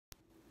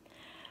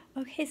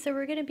Okay, so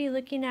we're going to be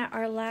looking at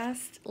our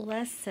last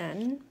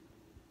lesson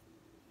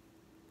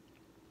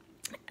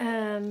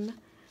on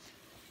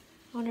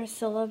our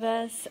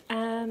syllabus.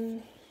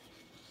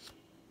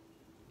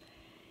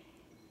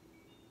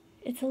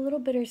 It's a little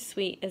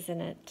bittersweet, isn't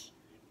it?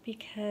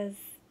 Because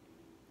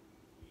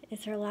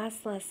it's our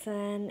last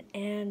lesson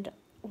and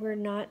we're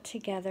not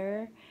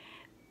together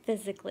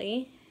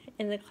physically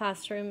in the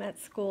classroom, at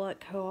school, at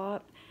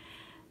co-op.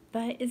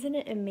 But isn't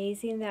it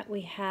amazing that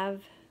we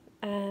have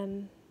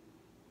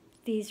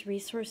these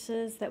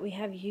resources, that we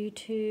have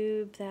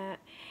YouTube, that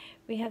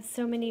we have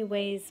so many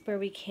ways where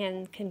we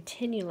can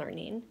continue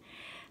learning.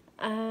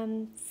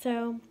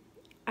 So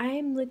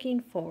I'm looking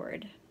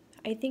forward.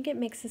 I think it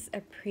makes us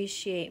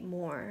appreciate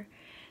more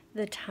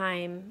the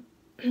time,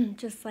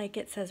 just like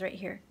it says right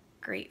here,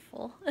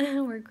 grateful.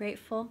 We're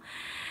grateful.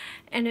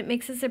 And it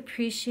makes us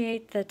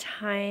appreciate the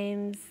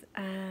times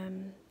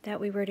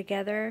that we were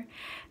together.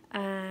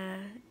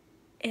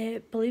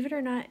 Believe it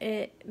or not,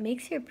 it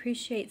makes you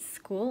appreciate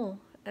school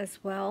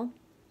as well.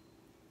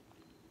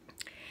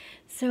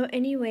 So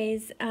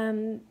anyways,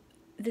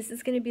 this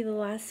is going to be the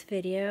last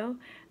video.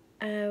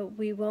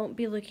 We won't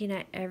be looking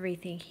at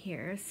everything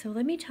here. So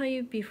let me tell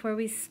you before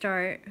we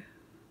start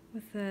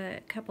with a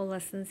couple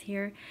lessons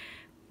here,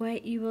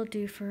 what you will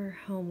do for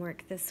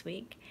homework this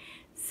week.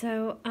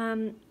 So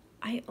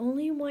I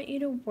only want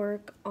you to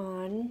work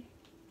on,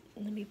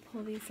 let me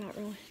pull these out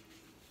really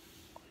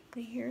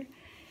quickly here.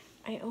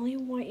 I only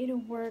want you to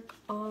work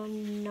on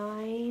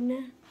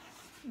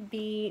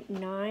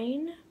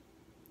 9B9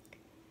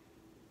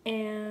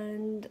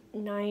 and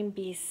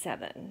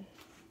 9B7.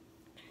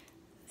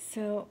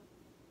 So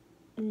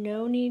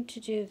no need to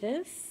do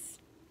this.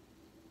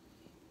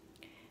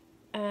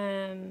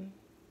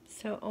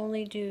 So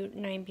only do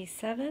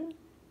 9B7,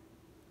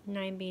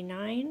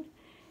 9B9,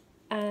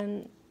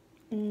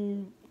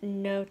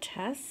 no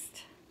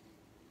test,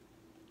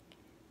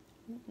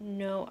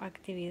 no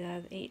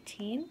actividad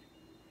 18.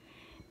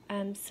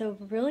 So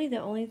really the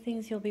only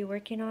things you'll be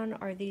working on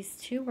are these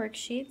two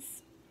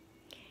worksheets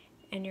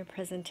and your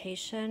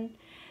presentation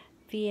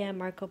via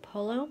Marco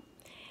Polo.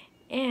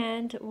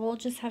 And we'll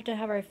just have to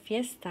have our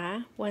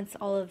fiesta once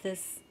all of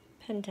this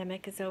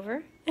pandemic is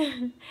over.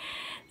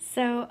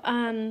 So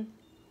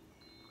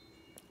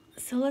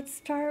let's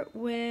start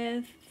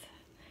with,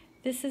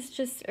 this is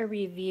just a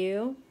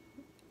review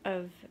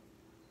of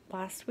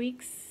last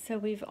week's. So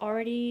we've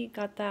already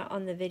got that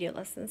on the video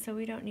lesson, so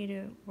we don't need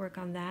to work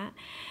on that.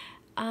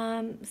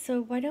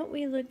 So why don't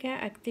we look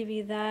at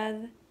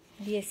actividad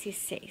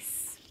 16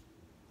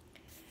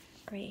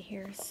 right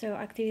here. So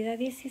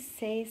actividad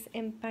 16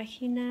 en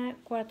página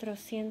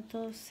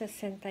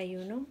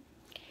 461.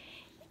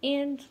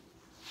 And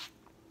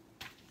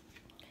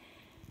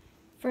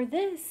for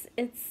this,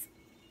 it's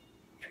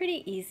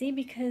pretty easy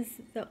because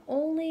the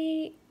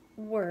only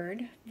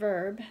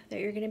verb that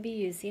you're going to be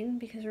using,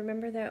 because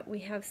remember that we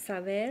have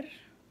saber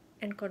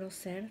and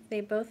conocer,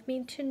 they both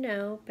mean to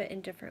know, but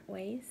in different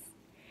ways.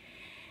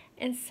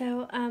 And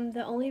so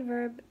the only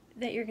verb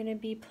that you're going to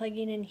be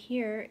plugging in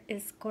here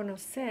is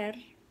conocer,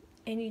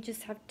 and you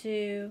just have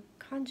to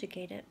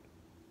conjugate it.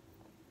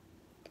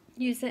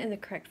 Use it in the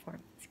correct form,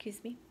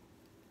 excuse me.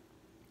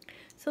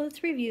 So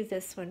let's review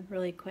this one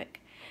really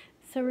quick.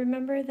 So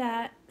remember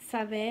that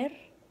saber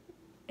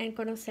and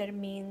conocer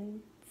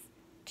means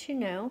to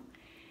know,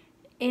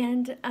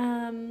 and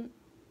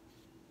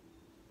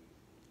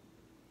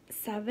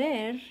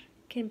saber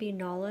can be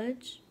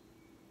knowledge.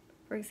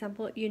 For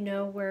example, you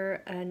know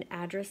where an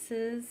address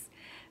is,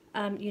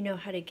 you know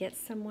how to get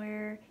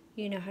somewhere,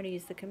 you know how to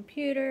use the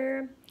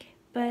computer.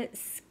 But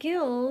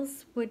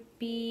skills would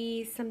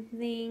be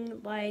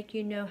something like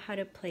you know how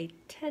to play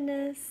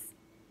tennis.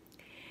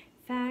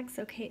 Facts,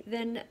 okay,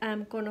 then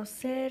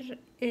conocer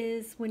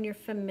is when you're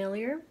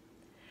familiar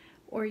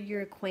or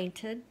you're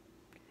acquainted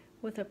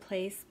with a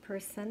place,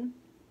 person.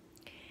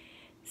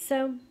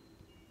 So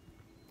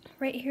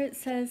right here it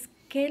says,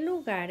 ¿Qué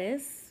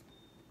lugares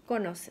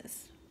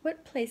conoces?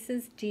 What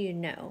places do you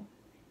know?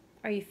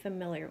 Are you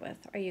familiar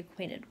with? Are you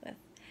acquainted with?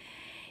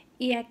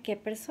 ¿Y a qué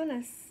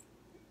personas?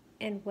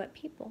 And what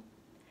people?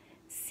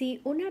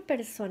 Si una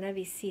persona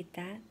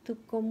visita tu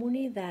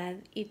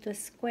comunidad y tu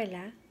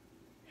escuela,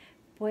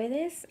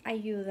 ¿puedes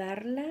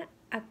ayudarla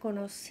a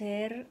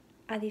conocer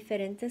a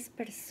diferentes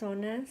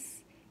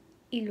personas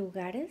y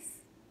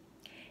lugares?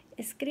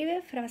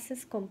 Escribe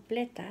frases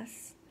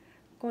completas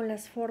con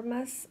las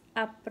formas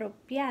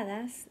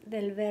apropiadas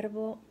del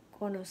verbo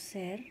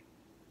conocer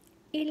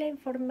y la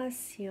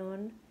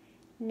información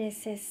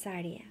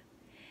necesaria.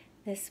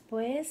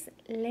 Después,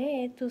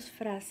 lee tus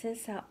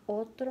frases a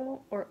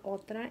otro o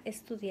otra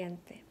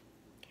estudiante.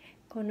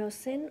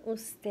 ¿Conocen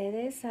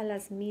ustedes a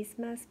las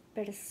mismas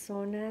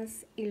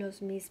personas y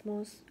los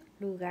mismos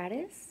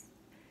lugares?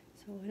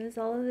 So what does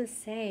all of this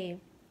say?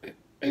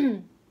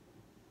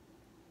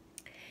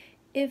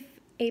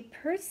 If a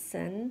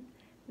person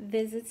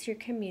visits your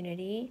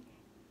community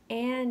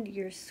and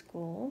your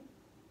school,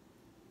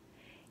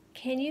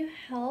 can you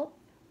help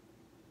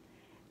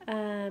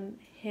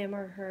him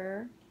or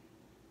her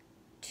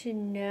to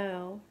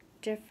know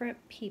different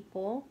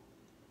people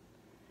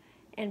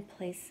and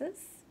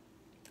places,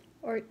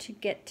 or to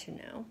get to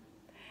know.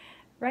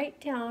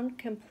 Write down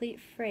complete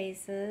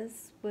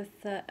phrases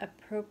with the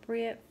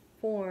appropriate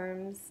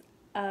forms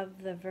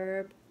of the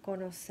verb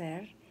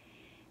conocer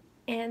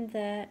and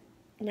the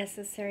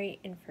necessary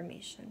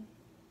information.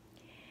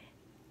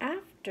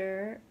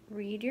 After,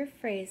 read your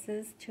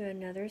phrases to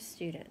another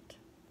student.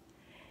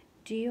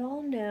 Do you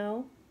all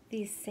know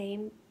the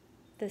same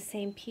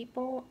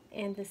people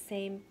and the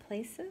same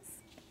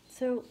places?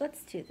 So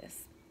let's do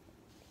this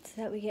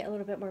so that we get a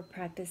little bit more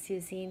practice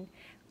using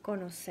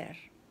conocer.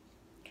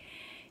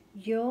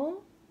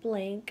 Yo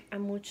blank a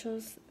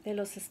muchos de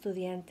los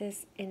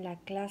estudiantes en la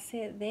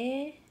clase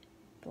de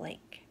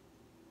blank.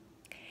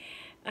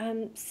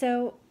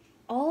 So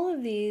all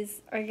of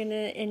these are going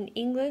to, in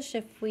English,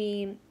 if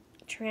we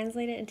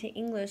translate it into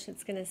English,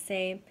 it's going to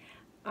say,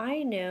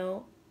 I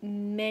know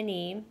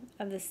many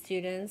of the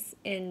students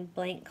in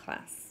blank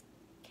class.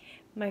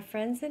 My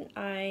friends and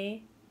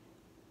I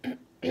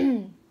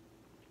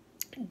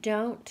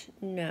don't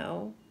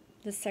know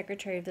the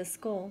secretary of the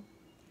school.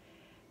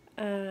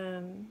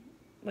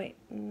 Wait,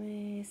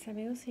 mis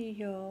amigos y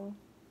yo.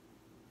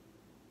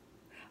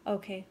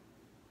 Okay.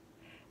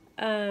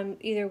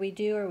 Either we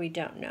do or we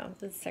don't know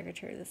the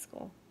secretary of the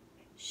school.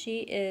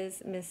 She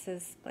is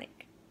Mrs.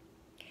 Blank.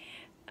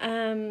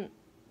 And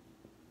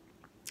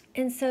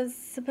so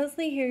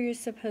supposedly here you're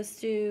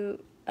supposed to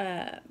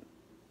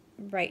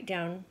write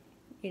down,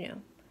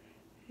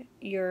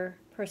 your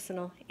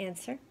personal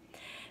answer.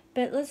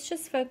 But let's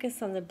just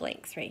focus on the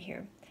blanks right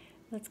here.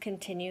 Let's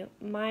continue.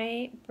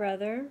 My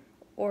brother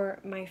or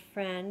my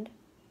friend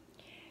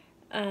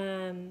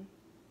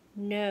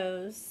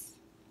knows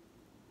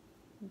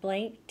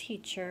blank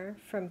teacher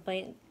from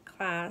blank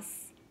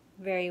class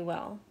very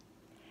well.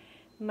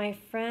 My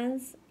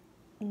friends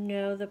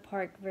know the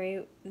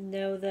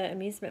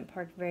amusement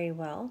park very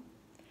well.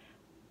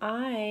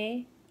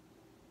 I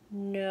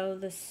know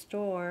the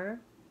store,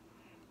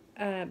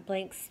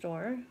 blank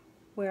store,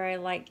 where I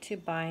like to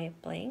buy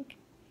blank.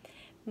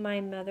 My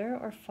mother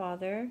or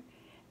father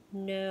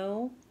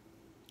know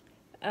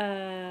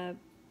a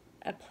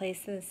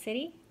place in the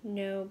city,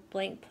 know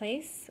blank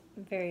place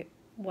very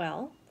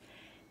well.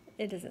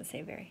 It doesn't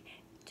say very,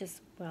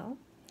 just well.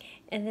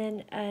 And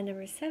then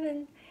number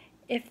 7,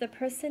 if the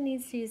person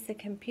needs to use the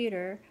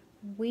computer,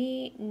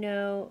 we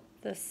know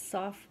the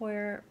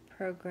software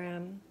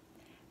program,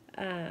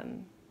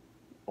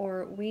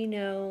 or we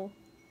know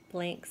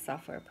blank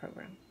software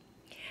program.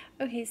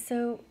 Okay,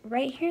 so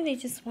right here they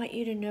just want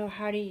you to know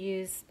how to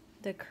use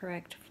the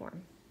correct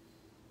form.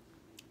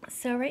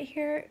 So right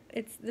here,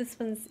 this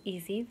one's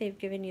easy. They've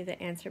given you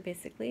the answer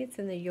basically. It's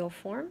in the yo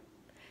form.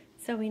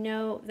 So we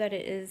know that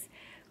it is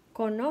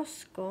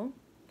conozco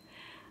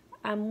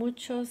a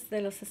muchos de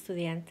los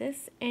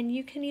estudiantes, and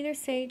you can either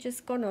say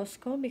just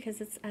conozco because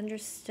it's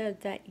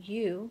understood that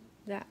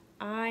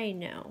I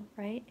know,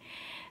 right?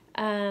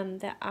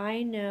 That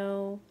I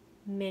know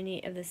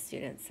many of the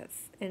students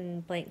that's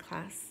in blank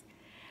class.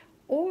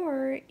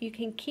 Or you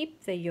can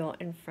keep the yo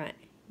in front.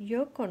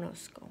 Yo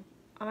conozco,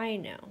 I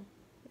know,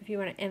 if you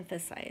want to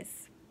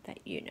emphasize that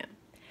you know.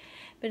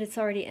 But it's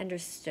already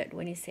understood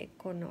when you say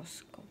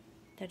conozco,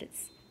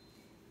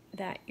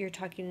 that you're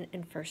talking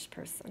in first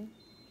person.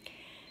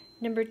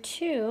 Number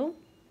 2,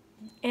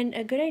 and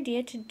a good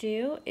idea to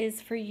do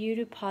is for you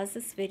to pause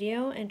this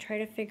video and try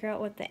to figure out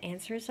what the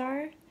answers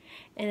are,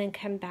 and then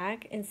come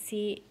back and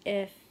see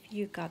if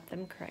you got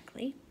them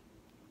correctly.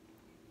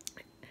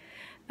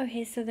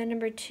 Okay, so then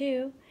number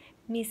 2,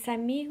 mis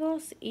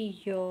amigos y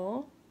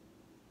yo.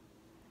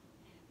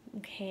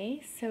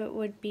 Okay, so it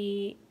would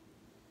be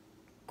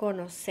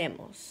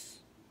conocemos.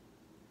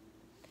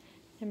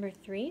 Number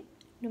 3,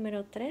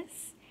 número 3,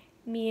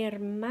 mi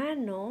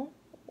hermano.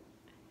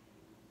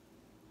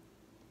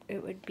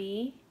 It would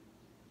be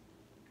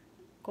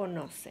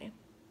conoce,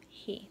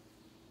 he,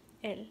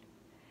 él.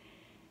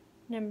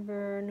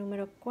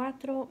 Número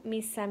 4,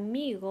 mis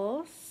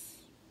amigos.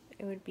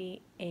 It would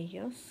be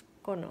ellos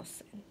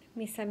conocen.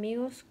 Mis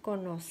amigos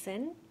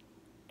conocen.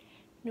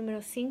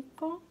 Número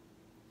 5,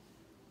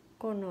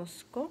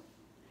 conozco.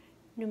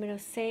 Número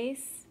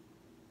 6,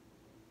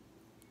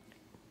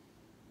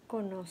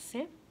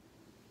 conoce,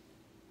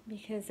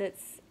 because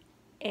it's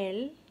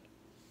él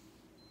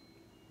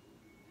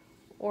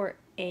or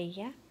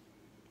ella.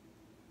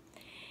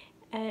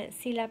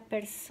 Si la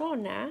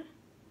persona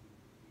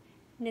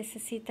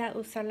necesita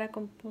usar la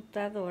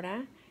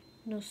computadora,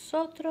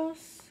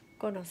 nosotros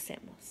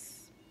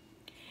conocemos.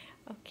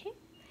 Ok.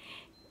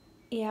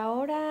 Y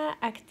ahora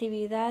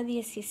actividad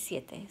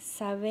 17.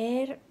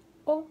 Saber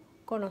o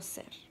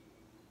conocer.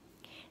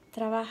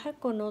 Trabaja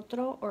con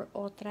otro o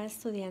otra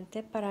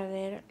estudiante para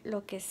ver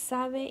lo que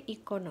sabe y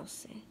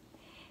conoce.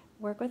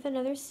 Work with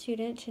another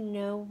student to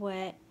know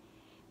what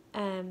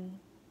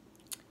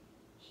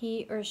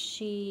he or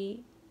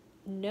she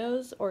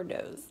knows or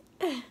knows.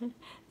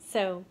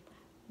 So,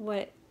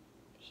 what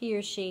he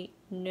or she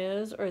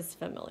knows or is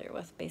familiar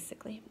with,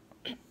 basically.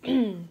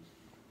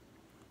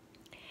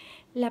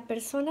 La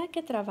persona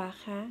que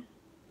trabaja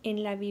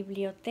en la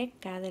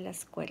biblioteca de la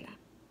escuela.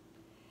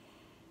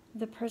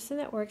 The person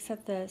that works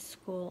at the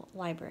school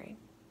library.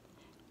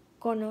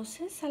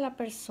 ¿Conoces a la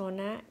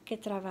persona que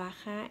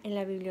trabaja en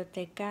la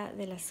biblioteca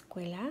de la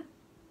escuela?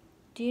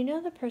 Do you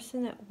know the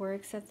person that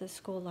works at the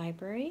school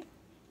library?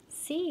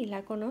 Sí,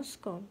 la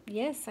conozco.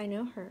 Yes, I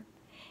know her.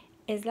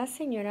 Es la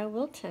señora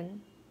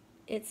Wilton.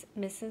 It's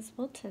Mrs.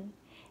 Wilton.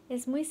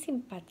 Es muy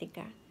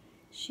simpática.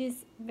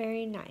 She's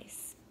very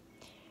nice.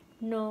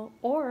 No,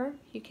 or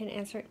you can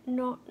answer,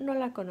 no, no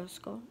la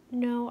conozco.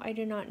 No, I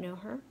do not know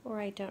her, or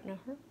I don't know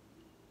her.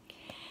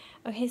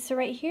 Okay, so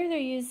right here they're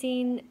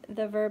using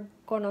the verb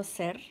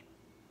conocer.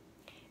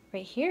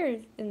 Right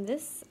here in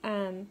this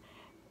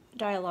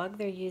dialogue,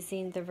 they're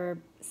using the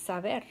verb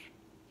saber.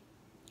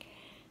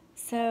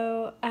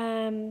 So,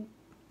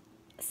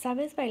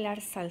 ¿sabes bailar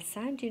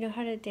salsa? Do you know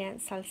how to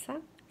dance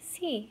salsa?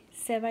 Sí,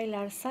 sé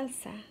bailar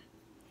salsa.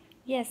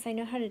 Yes, I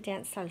know how to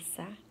dance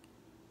salsa.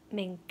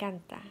 Me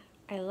encanta.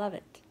 I love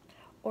it.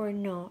 Or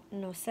no,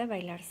 no sé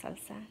bailar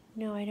salsa.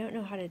 No, I don't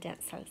know how to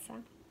dance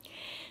salsa.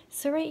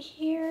 So right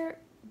here,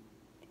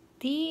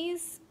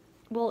 these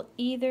will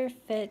either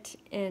fit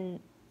in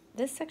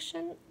this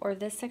section, or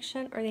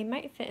they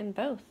might fit in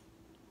both.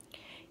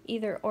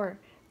 Either or.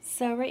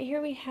 So right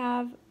here we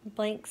have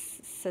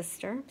blank's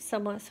sister,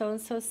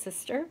 so-and-so's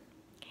sister.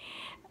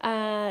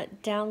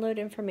 Download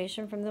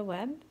information from the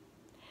web.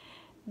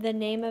 The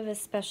name of a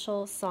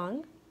special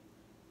song.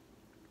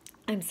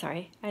 I'm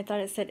sorry, I thought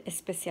it said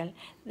especial.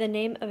 The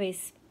name of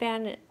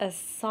the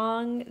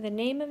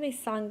name of a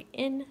song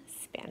in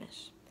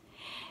Spanish.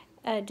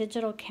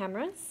 Digital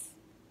cameras.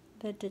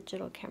 The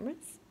digital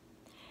cameras.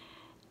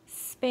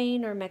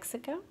 Spain or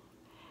Mexico.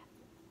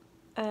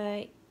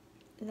 La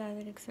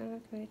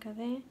dirección electrónica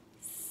de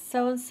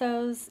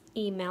so-and-so's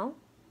email.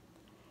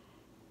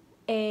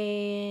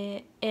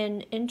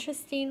 An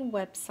interesting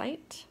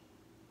website.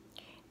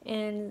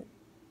 And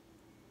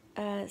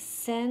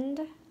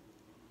send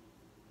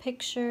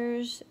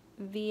pictures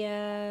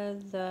via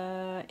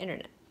the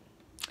internet.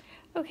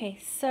 Okay,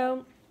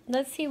 so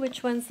let's see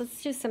which ones,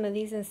 let's do some of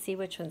these and see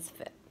which ones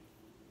fit.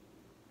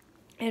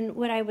 And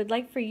what I would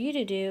like for you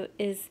to do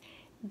is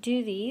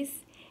do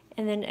these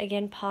and then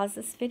again pause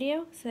this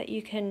video so that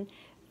you can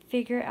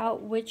figure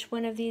out which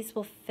one of these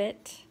will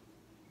fit.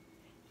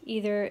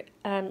 Either,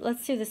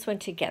 let's do this one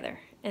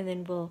together and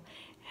then we'll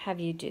have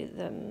you do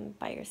them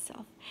by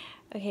yourself.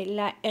 Okay,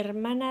 la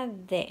hermana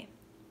de.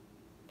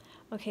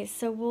 Okay,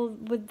 so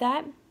would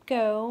that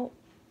go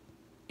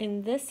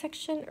in this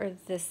section or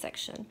this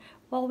section?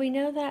 Well, we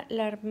know that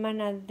la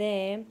hermana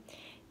de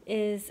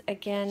is,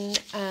 again,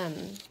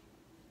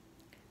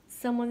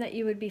 someone that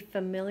you would be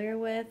familiar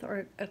with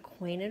or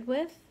acquainted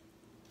with.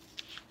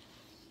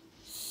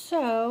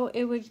 So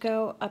it would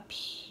go up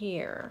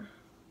here.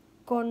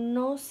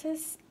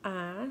 Conoces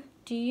a,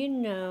 do you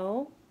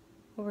know,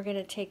 we're going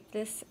to take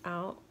this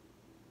out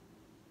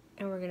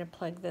and we're going to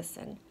plug this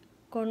in.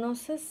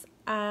 Conoces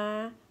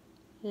a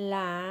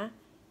la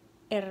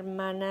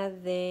hermana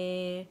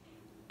de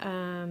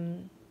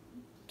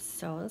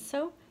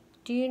so-and-so.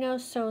 Do you know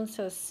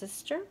so-and-so's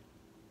sister?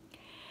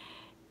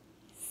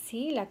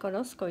 Sí, la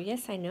conozco.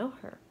 Yes, I know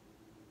her.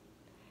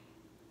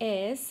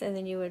 Es, and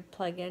then you would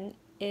plug in,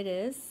 it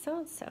is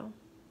so-and-so.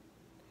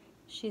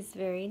 She's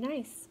very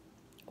nice.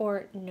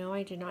 Or, no,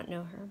 I do not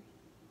know her.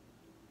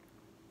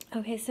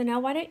 Okay, so now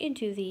why don't you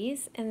do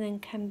these and then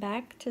come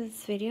back to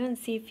this video and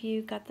see if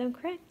you got them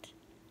correct.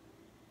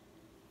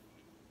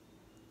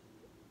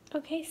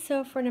 Okay,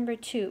 so for number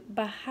 2,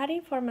 bajar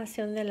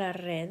información de la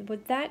red,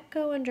 would that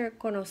go under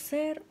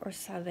conocer or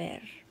saber?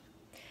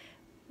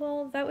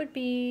 Well, that would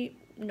be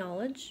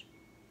knowledge.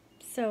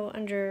 So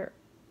under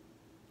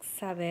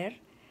saber,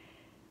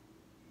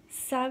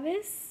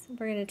 ¿sabes?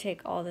 We're going to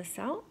take all this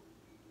out.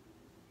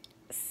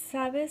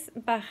 ¿Sabes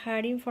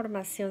bajar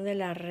información de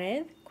la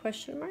red?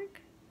 Question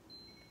mark.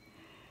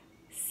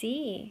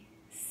 Sí,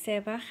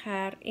 sé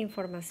bajar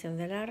información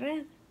de la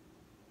red.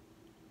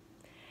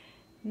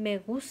 Me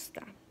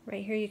gusta.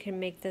 Right here you can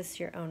make this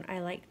your own. I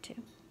like to.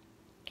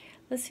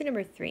 Let's do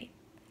number 3.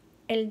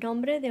 El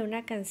nombre de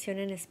una canción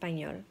en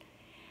español.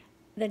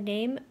 The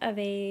name of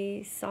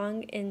a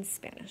song in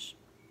Spanish.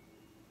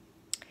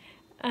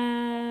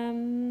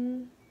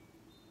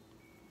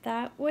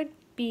 That would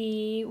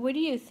be, what do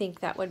you think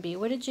that would be?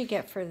 What did you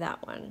get for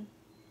that one?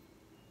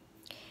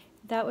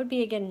 That would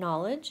be, again,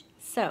 knowledge.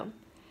 So,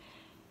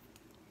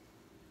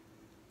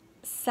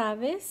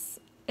 ¿sabes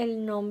el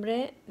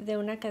nombre de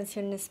una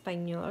canción en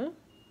español?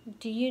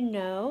 Do you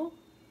know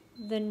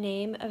the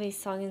name of a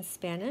song in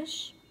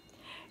Spanish?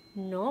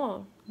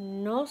 No,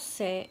 no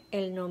sé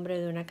el nombre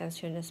de una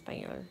canción en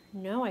español.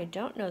 No, I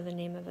don't know the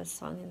name of a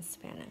song in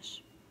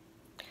Spanish.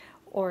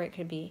 Or it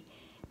could be,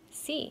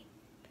 sí,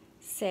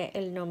 sé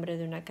el nombre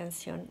de una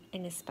canción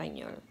en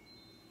español.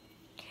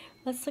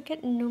 Let's look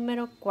at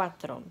número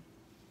 4.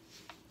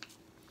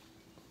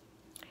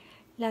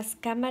 Las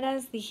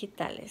cámaras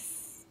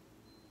digitales.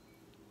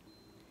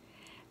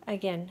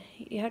 Again,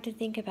 you have to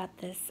think about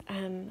this.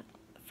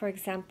 For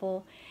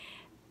example,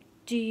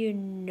 do you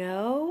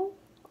know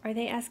Are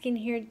they asking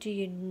here, do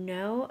you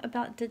know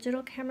about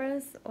digital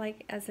cameras,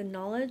 like as a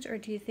knowledge, or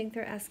do you think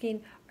they're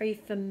asking, are you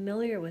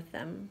familiar with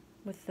them,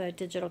 with the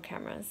digital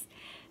cameras?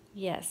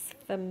 Yes,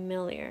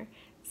 familiar.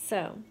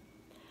 So,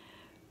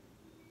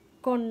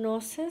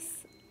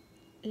 ¿conoces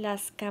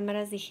las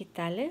cámaras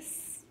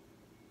digitales?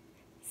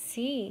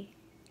 Sí,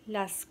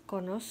 las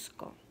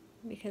conozco,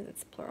 because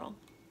it's plural.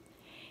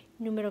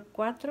 Número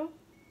 4.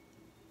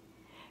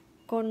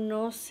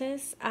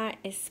 ¿Conoces a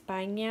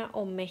España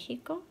o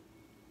México?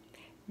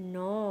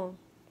 No,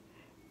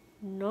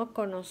 no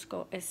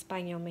conozco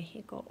España o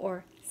México.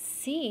 Or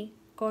sí,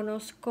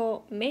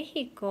 conozco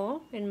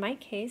México, in my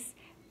case,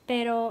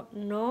 pero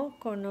no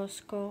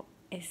conozco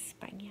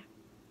España.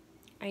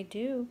 I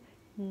do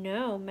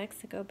know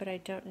Mexico, but I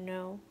don't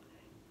know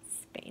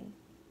Spain.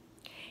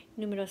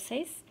 Número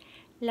 6.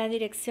 La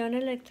dirección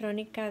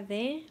electrónica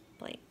de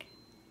blank.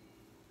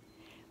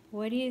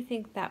 What do you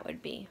think that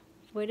would be?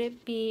 Would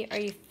it be, are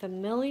you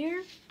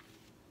familiar?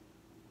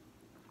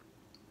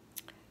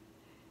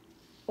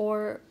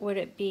 Or would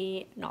it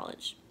be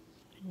knowledge?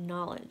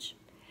 Knowledge.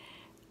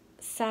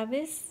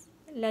 ¿Sabes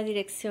la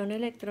dirección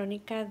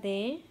electrónica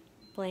de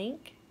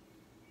blank?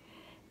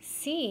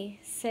 Sí,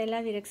 sé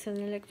la dirección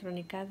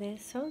electrónica de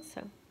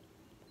so-so.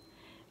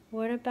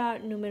 What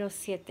about número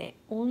 7?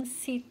 Un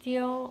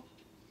sitio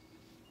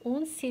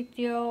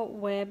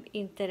web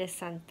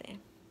interesante.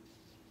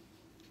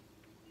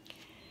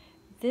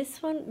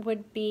 This one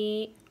would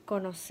be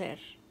conocer.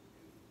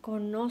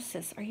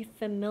 Conoces. Are you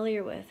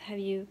familiar with? Have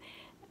you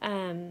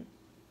gone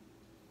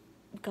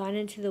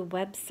into the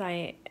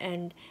website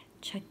and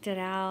checked it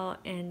out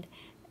and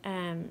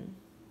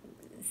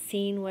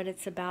seen what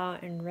it's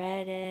about and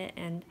read it?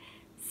 And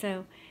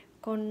so,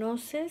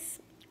 ¿conoces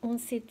un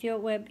sitio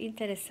web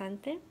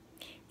interesante?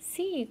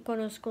 Sí,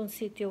 conozco un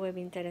sitio web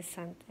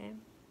interesante.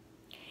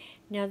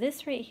 Now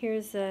this right here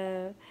is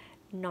a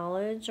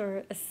knowledge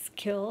or a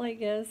skill, I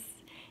guess.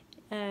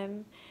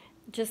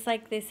 Just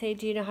like they say,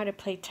 do you know how to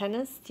play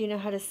tennis? Do you know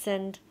how to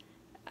send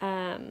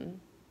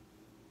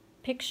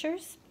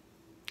pictures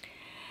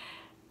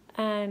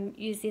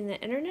using the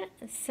internet?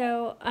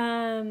 So,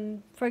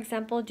 for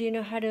example, do you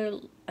know how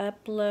to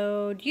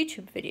upload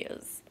YouTube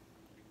videos?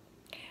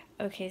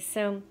 Okay,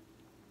 so,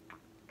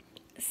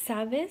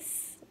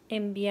 ¿sabes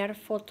enviar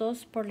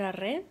fotos por la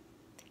red?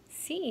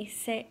 Sí,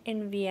 sé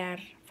enviar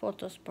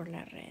fotos por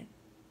la red.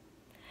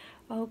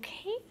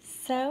 Okay,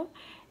 so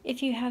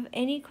if you have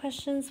any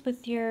questions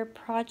with your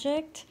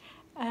project,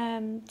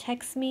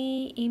 text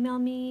me, email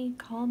me,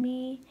 call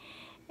me,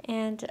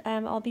 and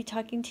I'll be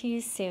talking to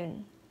you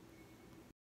soon.